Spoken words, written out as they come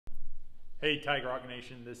Hey Tiger Rock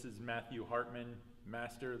Nation, this is Matthew Hartman,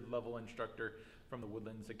 Master Level Instructor from the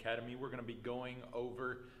Woodlands Academy. We're going to be going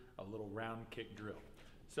over a little round kick drill.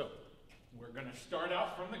 So, we're going to start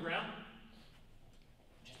out from the ground.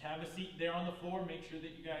 Just have a seat there on the floor. Make sure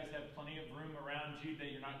that you guys have plenty of room around you, that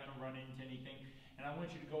you're not going to run into anything. And I want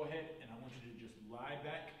you to go ahead and I want you to just lie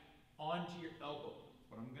back onto your elbow.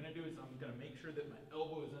 What I'm going to do is I'm going to make sure that my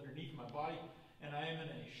elbow is underneath my body and I am in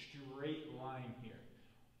a straight line here.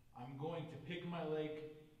 I'm going to pick my leg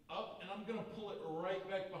up and I'm going to pull it right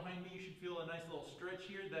back behind me. You should feel a nice little stretch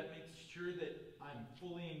here. That makes sure that I'm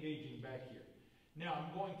fully engaging back here. Now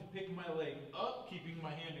I'm going to pick my leg up, keeping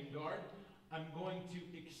my hand in guard. I'm going to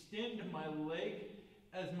extend my leg.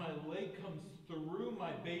 As my leg comes through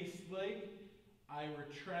my base leg, I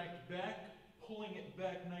retract back, pulling it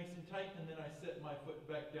back nice and tight, and then I set my foot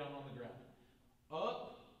back down on the ground.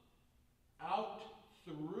 Up, out,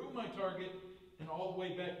 through my target, and all the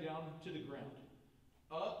way back down to the ground.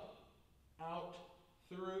 Up, out,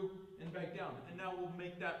 through, and back down. And now we'll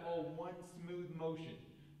make that all one smooth motion.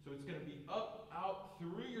 So it's going to be up, out,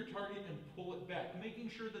 through your target, and pull it back, making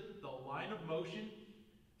sure that the line of motion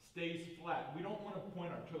stays flat. We don't want to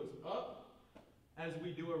point our toes up as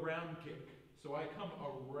we do a round kick. So I come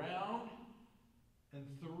around and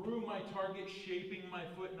through my target, shaping my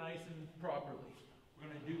foot nice and properly. We're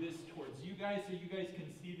going to do this towards you guys so you guys can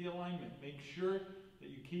see the alignment. Make sure that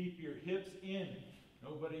you keep your hips in.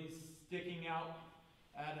 Nobody's sticking out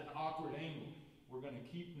at an awkward angle. We're going to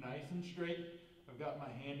keep nice and straight. I've got my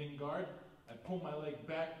hand in guard. I pull my leg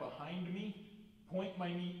back behind me, point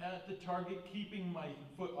my knee at the target, keeping my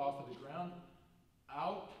foot off of the ground.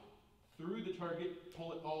 Out, through the target,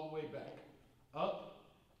 pull it all the way back. Up,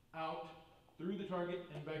 out, through the target,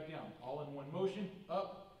 and back down. All in one motion.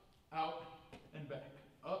 Up, out, and back.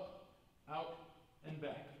 Up, out, and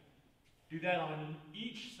back. Do that on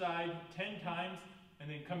each side 10 times, and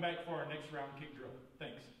then come back for our next round kick drill. Thanks.